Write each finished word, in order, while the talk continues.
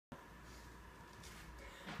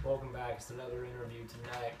Welcome back. It's another interview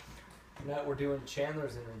tonight. Tonight we're doing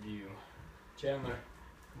Chandler's interview. Chandler,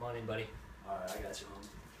 come on in, buddy. Alright, I got you,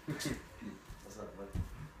 homie. What's up, buddy?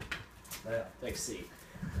 Yeah. Take a seat.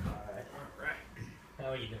 Alright. How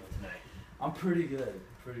are you doing tonight? I'm pretty good.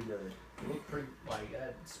 Pretty good. You look pretty, like,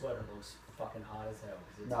 that sweater looks fucking hot as hell.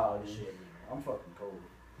 'Cause it's No, hot as dude. shit. I'm fucking cold.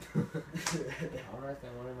 Alright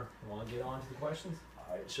then, whatever. Want to get on to the questions?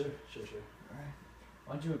 Alright, sure. Alright.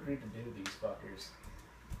 Why'd you agree to do these fuckers?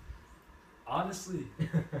 Honestly,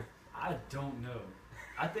 I don't know.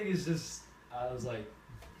 I think it's just, I was like,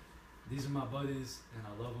 these are my buddies and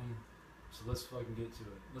I love them, so let's fucking get to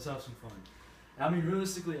it. Let's have some fun. And I mean,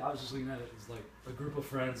 realistically, I was just looking at it as like a group of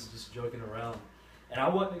friends just joking around. And I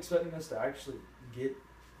wasn't expecting us to actually get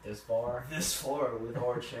This far? this far with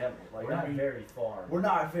our channel. Like, We're I not mean, very far. we're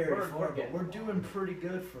not very We're far, but getting we're far. doing pretty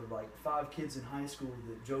good for like 5 kids in high school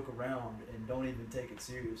that joke around and don't even take it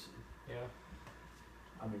seriously. Yeah.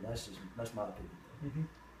 I mean, that's my opinion. Though. Mm-hmm.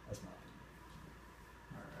 That's my opinion.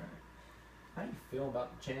 Alright. How do you feel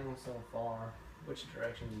about the channel so far? Which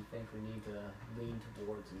direction do you think we need to lean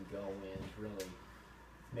towards and go in to really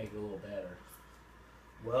make it a little better?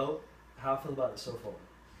 Well, how I feel about it so far.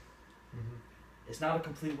 Mm-hmm. It's not a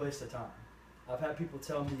complete waste of time. I've had people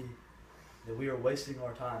tell me that we are wasting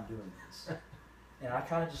our time doing this. And I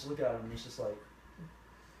kind of just look at them and it's just like,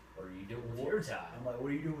 What are you doing with your time? I'm like,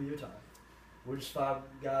 what are you doing with your time? We're just 5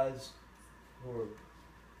 guys who are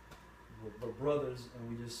we're brothers and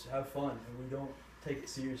we just have fun and we don't take it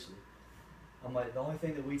seriously. I'm like, the only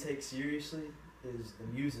thing that we take seriously is the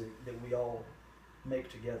music that we all make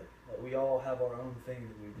together. Like, we all have our own thing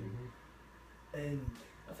that we do. Mm-hmm. And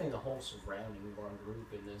I think the whole surrounding of our group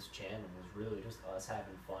in this channel is really just us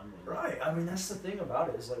having fun with it. right, I mean, that's the thing about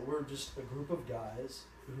it, is like we're just a group of guys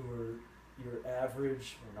who are your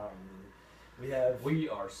average, or not really. We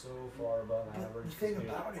are so far above The average. 'cause thing we're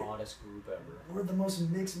about the it- oddest group ever. We're the most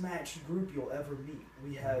mixed matched group you'll ever meet.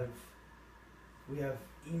 We have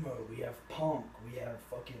emo, we have punk, we have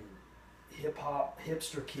fucking hip hop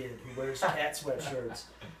hipster kid who wears cat sweatshirts.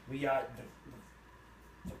 We got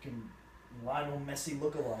the fucking Lionel Messi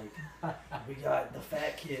lookalike. We got the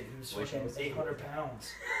fat kid who's Wish I fucking was 800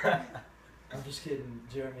 pounds. I'm just kidding,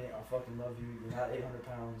 Jeremy. I fucking love you. You're not 800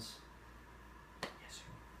 pounds. Yes,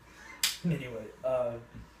 sir. Anyway,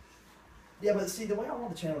 yeah, but see, the way I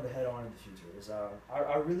want the channel to head on in the future is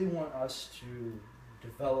I really want us to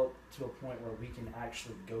develop to a point where we can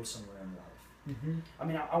actually go somewhere in life. Mm-hmm. I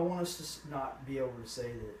mean, I want us to not be able to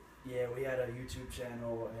say that, yeah, we had a YouTube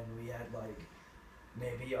channel and we had like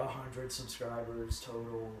maybe 100 subscribers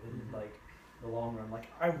total in Mhm. like the long run. Like,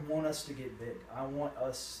 I want us to get big. I want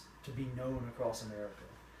us to be known across America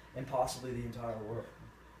and possibly the entire world.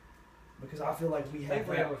 Because I feel like we I have think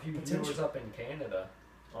we have a few potential. viewers up in Canada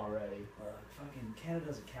already. Fucking Canada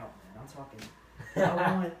doesn't count, man. I'm talking.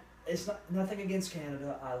 I want. It's nothing against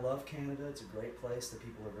Canada. I love Canada. It's a great place. The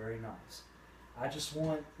people are very nice. I just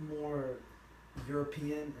want more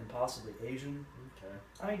European and possibly Asian. Okay.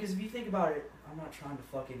 I mean, because if you think about it, I'm not trying to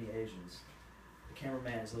fuck any Asians. The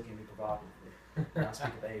cameraman is looking at me provocatively when I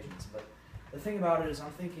speak of Asians. But the thing about it is,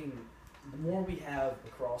 I'm thinking the more we have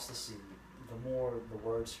across the sea, the more the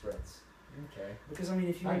word spreads. Okay. Because I mean,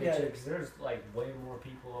 if you I look get at you, it, 'cause there's like way more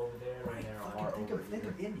people over there than right? there Fucking are think over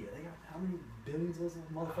of here. India. They got how many billions of those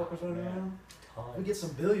little motherfuckers Oh, running man. around? Tons.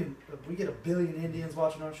 We get a billion Indians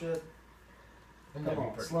watching our shit. Wouldn't Come that be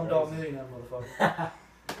on, pretty Slumdog crazy? Millionaire, motherfucker.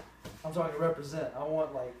 I'm talking to represent. I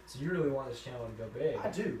want like So you really want this channel to go big? I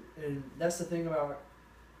do, and that's the thing about.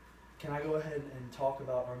 Can I go ahead and talk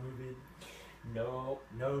about our movie? No.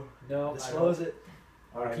 No, disclose it.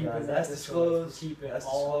 We're Alright, keeping guys, that that's disclosed. disclosed. We're keeping That's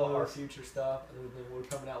all of our disclosed. future stuff. Other than we're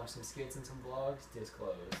coming out with some skits and some vlogs.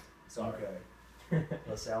 Disclosed. Sorry. Okay.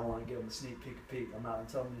 Let's say I want to give them a sneak peek. I'm not gonna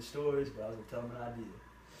tell them any stories, but I was gonna tell them an idea.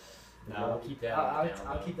 No, I'll keep that on the down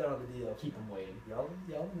I'll low. keep that on the deal. Keep them waiting. Y'all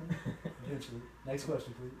know. Eventually. Next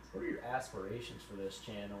question, please. What are your aspirations for this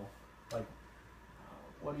channel? Like,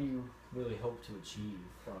 what do you really hope to achieve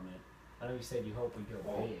from it? I know you said you hope we go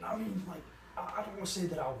Well, big. I mean, like, I don't want to say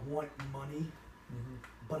that I want money, Mm-hmm.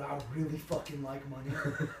 but I really fucking like money.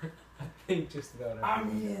 I think just about everyone I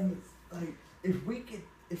mean, does. like,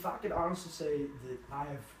 if I could honestly say that I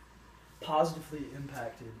have positively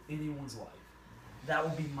impacted anyone's life, that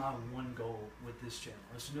would be my one goal with this channel,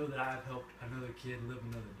 is to know that I have helped another kid live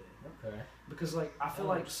another day. Okay. Because like I feel I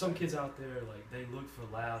like understand. some kids out there, like they look for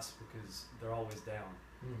laughs because they're always down.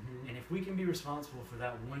 Mm-hmm. And if we can be responsible for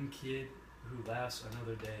that one kid who laughs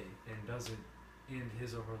another day and doesn't end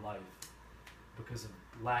his or her life because of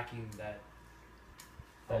lacking that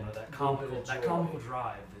I don't know, that little bit of comical joy.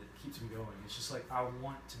 drive that keeps me going. It's just like I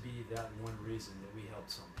want to be that one reason that we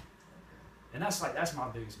helped someone. And that's my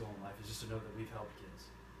biggest goal in life, is just to know that we've helped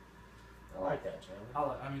kids. I like that,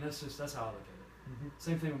 Chandler. I mean, that's how I look at it. Mm-hmm.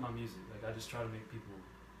 Same thing with my music. Like, I just try to make people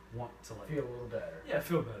want to, like, Feel a little better. yeah,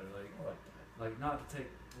 feel better. Like, I like that. like not to take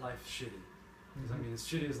life shitty. Because I mean, as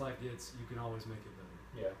shitty as life gets, you can always make it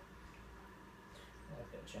better. Yeah. I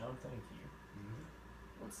like that, Chandler. Thank you. Mm-hmm.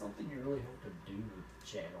 What's something you really hope to do with the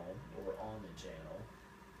channel or on the channel?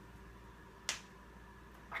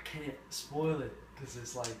 I can't spoil it because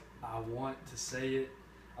it's like I want to say it.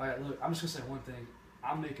 All right, look, I'm just gonna say one thing.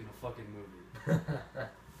 I'm making a fucking movie,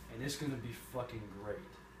 and it's gonna be fucking great.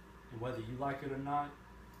 And whether you like it or not,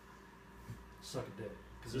 suck a dick,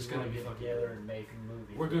 because it's gonna be get fucking together great. and make a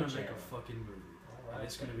movie. We're for gonna the make a channel. fucking movie, All and right.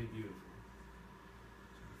 it's gonna be beautiful.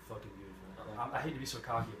 It's gonna be fucking beautiful. I like I hate to be so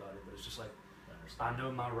cocky about it, but it's just like I understand. I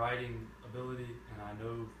know my writing ability and I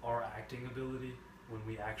know our acting ability when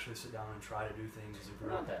we actually sit down and try to do things as a We're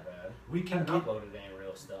group. not that bad. We Can can get. uploaded ain't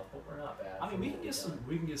real stuff, but we're not bad. I mean, for we what can get we've some. done.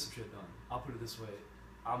 We can get some shit done. I'll put it this way: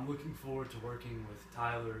 I'm looking forward to working with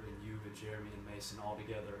Tyler and you and Jeremy and Mason all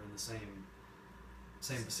together in the same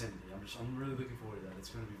vicinity. I'm really looking forward to that. It's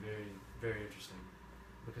going to be very, very interesting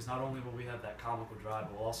because not only will we have that comical drive,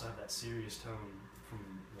 but we'll also have that serious tone from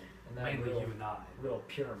And that mainly real, you and I. real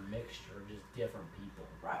pure mixture of just different people.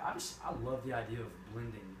 Right. I love the idea of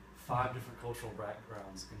blending 5 different cultural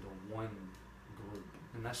backgrounds into one group,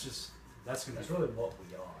 and that's gonna That's be. really what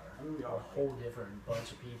we are. I mean, we A are. whole different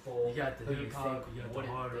bunch of people. You got the who hip hop, think you got the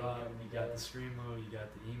wouldn't hard think rock, of me you got the guys. screamo, you got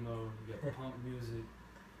the emo, you got the punk music,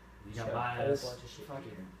 you got Got my a whole ass. bunch of shit Fucking-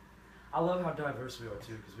 here. I love how diverse we are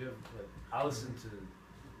too, because we have like I listen to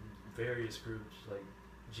various groups like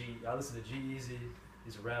I listen to G-Eazy,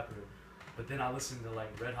 he's a rapper, but then I listen to like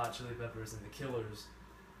Red Hot Chili Peppers and the Killers,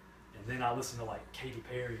 and then I listen to like Katy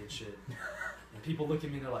Perry and shit. And people look at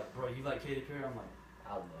me and they're like, "Bro, you like Katy Perry?" I'm like,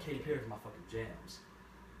 I love "Katy it. Perry's my fucking jams."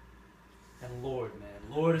 And Lord, man,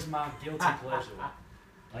 Lord is my guilty pleasure.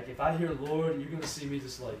 Like if I hear Lord, you're gonna see me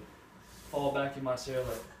just like fall back in my chair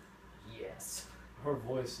like, yes. Her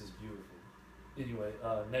voice is beautiful. Anyway,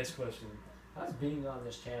 next question. How's being on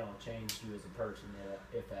this channel changed you as a person,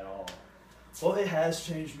 if at all? Well, it has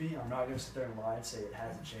changed me. I'm not gonna sit there and lie and say it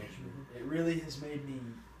hasn't changed me. It really has made me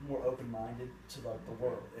more open-minded to like the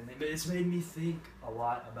world, and it's made me think a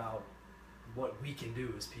lot about what we can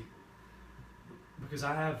do as people. Because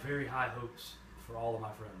I have very high hopes for all of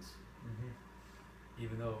my friends,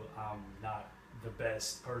 even though I'm not the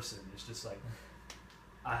best person. It's just like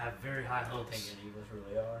I have very high I don't hopes. think any of us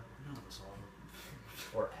really are. None of us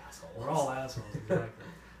are. We're assholes. We're all assholes, exactly.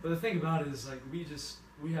 But the thing about it is, like,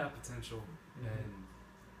 we have potential, and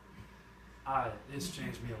it's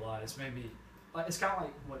changed me a lot. It's made me, like, it's kind of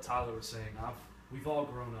like what Tyler was saying. We've all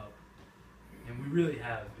grown up, and we really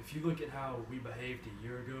have. If you look at how we behaved a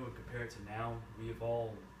year ago and compare it to now, we have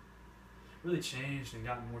all really changed and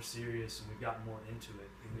gotten more serious, and we've gotten more into it,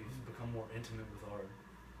 and we've become more intimate with our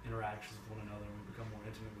interactions with one another, and we've become more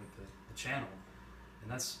intimate with the channel. And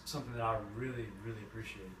that's something that I really, really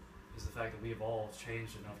appreciate, is the fact that we have all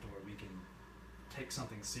changed enough to where we can take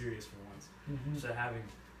something serious for once. Instead of having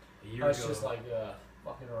a year It's ago. just like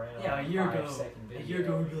fucking around. Yeah, a year ago. 5-second A video. year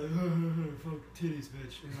ago we'd be like, fuck titties,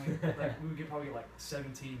 bitch. And like we would probably get like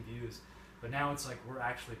 17 views. But now it's like we're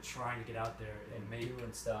actually trying to get out there and make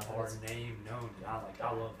doing stuff. our It's- name known. And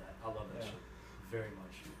I love that. I love that Yeah. shit very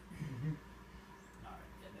much. Alright,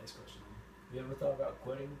 yeah, next question. You ever thought about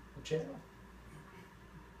quitting the channel?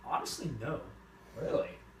 Honestly, no. Really?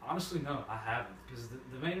 Honestly, no, I haven't. Because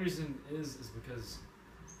the main reason is because,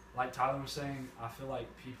 like Tyler was saying, I feel like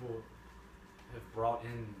people have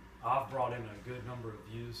I've brought in a good number of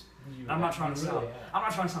views. I'm not trying to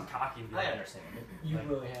sound cocky. And be I like- understand it. You Like-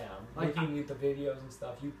 really have. like, Looking at the videos and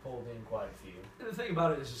stuff, you pulled in quite a few. And the thing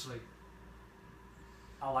about it is just like,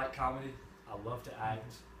 I like comedy. I love to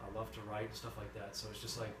act. I love to write and stuff like that. So it's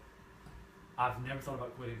just like, I've never thought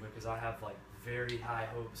about quitting because I have like very high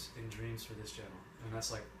hopes and dreams for this channel. And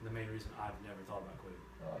that's like the main reason I've never thought about quitting.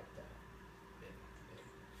 I like that.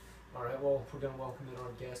 All right, well, we're going to welcome in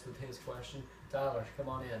our guest with his question. Tyler, come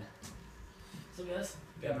on in. So guys,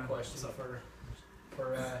 You got man. a question What's up? for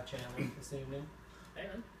Chandler this evening? hey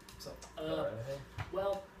man. So, Go right ahead.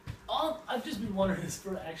 Well, I've just been wondering this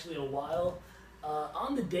for actually a while.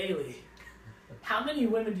 On the daily, how many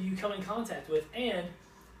women do you come in contact with, and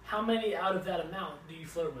how many out of that amount do you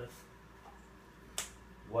flirt with?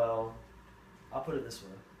 Well, I'll put it this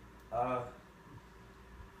way.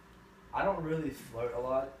 I don't really flirt a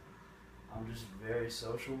lot. I'm just very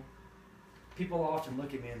social. People often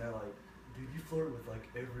look at me and they're like, dude, you flirt with like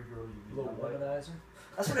every girl you meet. Little I'm like, womanizer.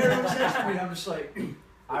 that's what everyone says to me. I'm just like,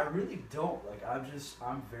 I really don't. Like,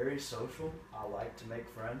 I'm very social. I like to make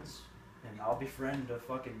friends, and I'll befriend a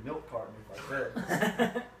fucking milk carton if I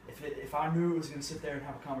could. If I knew it was gonna sit there and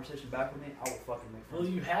have a conversation back with me, I will fucking make friends.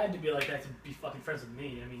 Well, you had to be like that to be fucking friends with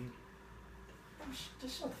me. I mean,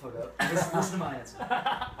 Just shut the fuck up. Listen to my answer.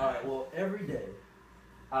 Alright, well, every day,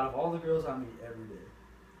 out of all the girls I meet every day,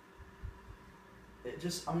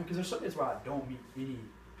 because there's some days where I don't meet any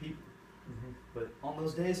people. Mm-hmm. But on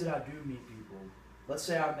those days that I do meet people, let's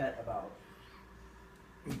say I met about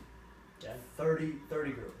 30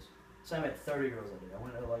 girls. Say I met 30 girls that day. I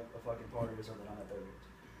went to like a fucking party or something, I met 30 girls.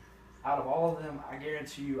 Out of all of them, I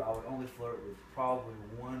guarantee you I would only flirt with probably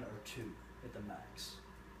 1 or 2 at the max.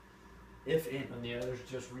 If any. And the others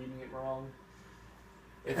just reading it wrong.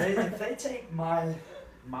 If they take my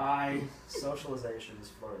socialization as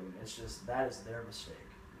flirting, it's just that is their mistake.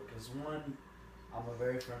 Because 1, I'm a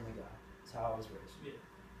very friendly guy. That's how I was raised. yeah.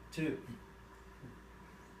 2,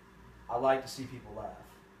 I like to see people laugh.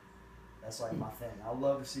 That's like my thing. I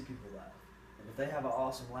love to see people laugh. And if they have an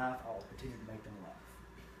awesome laugh, I will continue to make them laugh.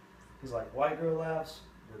 Because like white girl laughs,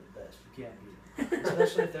 they're the best. You can't beat them.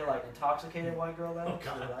 Especially if they're like intoxicated white girl laughs. Oh,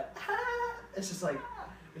 God. They're like, ah! It's just like,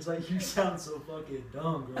 it's like, you sound so fucking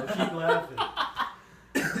dumb, girl. Keep laughing.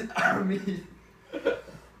 I mean,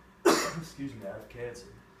 excuse me, I have cancer.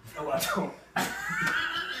 No, I don't.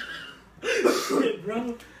 Shit, bro.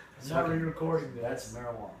 I'm not re-recording this. That's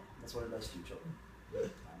marijuana. That's what it does to you children.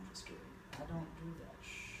 I'm just kidding. I don't do that.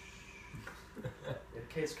 Shh. In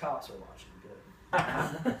case cops are watching, good.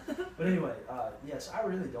 But anyway, yes, I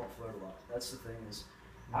really don't flirt a lot. That's the thing is,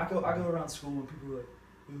 I go around school and people are like,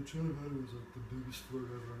 oh, Chandler is like the biggest flirt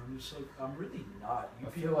ever, and I'm just like, I'm really not. I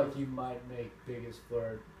feel like you might make biggest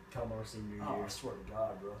flirt come our senior year. Oh, I swear to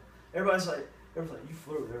God, bro. Everybody's like, you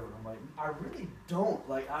flirt with everyone. I'm like, I really don't.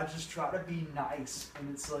 Like, I just try to be nice, and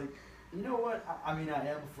it's like, you know what? I mean, I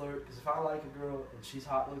am a flirt, because if I like a girl and she's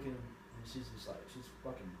hot looking and she's just like, she's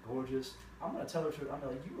fucking gorgeous, I'm gonna tell her to. I'm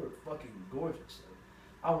like, you are fucking gorgeous. Like,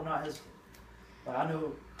 I will not hesitate. Like, I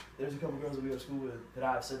know there's a couple girls that we go to school with that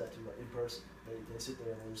I've said that to, like in person. They sit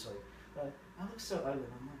there and they're just like, I look so ugly.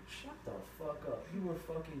 And I'm like, shut the fuck up. You are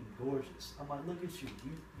fucking gorgeous. I'm like, look at you.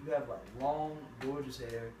 You have like long, gorgeous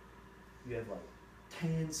hair. You have like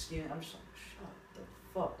tan skin. I'm just like, shut the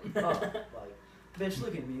fuck up. Like, bitch,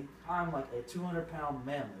 look at me. I'm like a 200-pound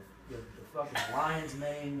mammoth with the fucking lion's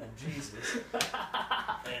mane of Jesus,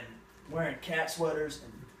 and wearing cat sweaters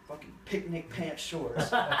and fucking picnic pants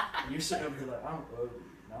shorts. And you're sitting over here like, I'm ugly.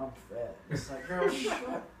 Now I'm fat. It's like, girl,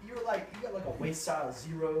 shut. You got like a waist size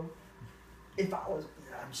 0. If I was,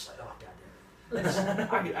 I'm just like, oh goddamn.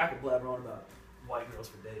 I could blabber on about white girls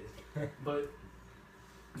for days. But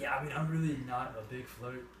yeah, I mean, I'm really not a big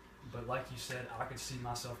flirt. But like you said, I could see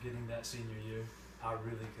myself getting that senior year. I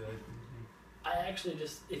really could. I actually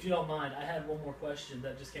just, if you don't mind, I had one more question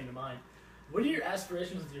that just came to mind. What are your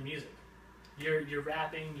aspirations with your music? Your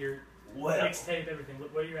rapping, your mixtape, everything.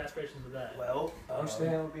 What are your aspirations with that? Well, Honestly,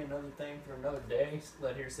 that would be another thing for another day.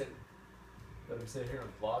 Let him sit here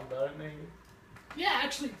and vlog about it, maybe. Yeah,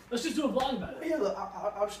 actually, let's just do a vlog about it. yeah, look,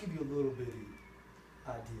 I'll just give you a little bitty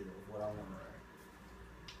idea of what I want to write.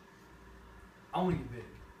 I want to get big.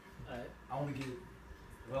 Alright. I want to get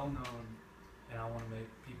well known, and I want to make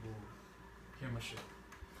people hear my shit.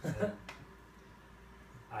 And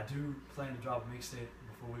I do plan to drop a mixtape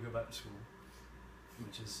before we go back to school,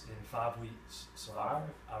 which is in 5 weeks. So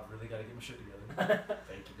I've really got to get my shit together.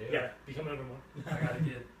 Thank you, dude. Yeah, become number 1. I got to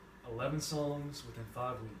get 11 songs within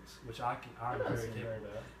 5 weeks, which I'm very capable.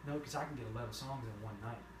 No, because I can get 11 songs in one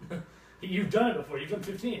night. You've done it before. You've done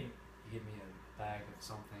 15. You give me a bag of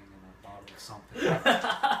something and a bottle of something.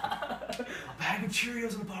 A bag of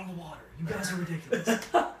Cheerios and a bottle of water. You guys are ridiculous.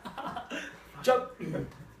 Jump.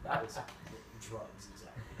 That was drugs,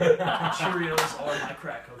 exactly. Cheerios are my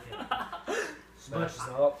crack cocaine. Smash this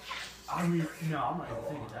up. I mean, no, I'm not even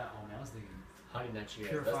thinking that, homie. I was thinking Honey Nut Cheerios. That's the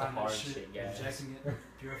purifying that hard shit, shit, guys. injecting it,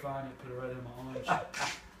 purifying it, put it right in my orange.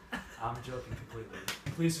 I'm joking completely.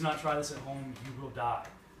 Please do not try this at home. You will die.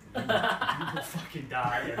 You will fucking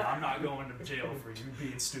die, and I'm not going to jail for you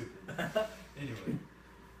being stupid. Anyway,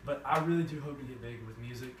 but I really do hope to get big with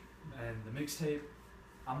music and the mixtape.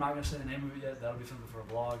 I'm not gonna say the name of it yet. That'll be something for a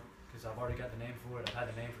vlog because I've already got the name for it. I've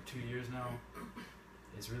had the name for 2 years now.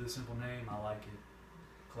 It's a really simple name. I like it.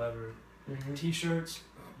 Clever. Mm-hmm. T-shirts.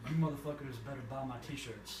 You motherfuckers better buy my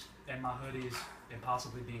t-shirts and my hoodies and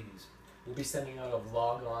possibly beanies. We'll be sending out a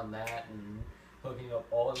vlog on that and hooking up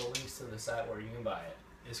all the links to the site where you can buy it.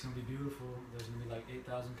 It's gonna be beautiful. There's gonna be like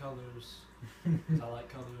 8,000 colors. 'Cause I like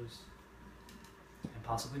colors. And And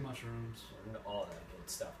possibly mushrooms. and all that good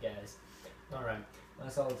stuff, guys. All right,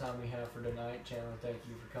 that's all the time we have for tonight. Chandler, thank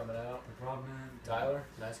you for coming out. No problem, man. Tyler,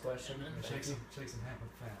 nice question. Shake Thank you. some hand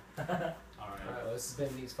with the fan. Alright. All right, well, this has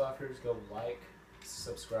been These Fuckers. Go like,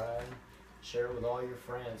 subscribe, share it with all your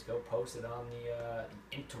friends. Go post it on the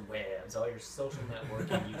interwebs, all your social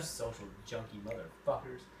networking, you social junkie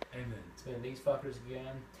motherfuckers. Amen. It's been These Fuckers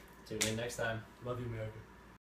again. Tune in next time. Love you, America.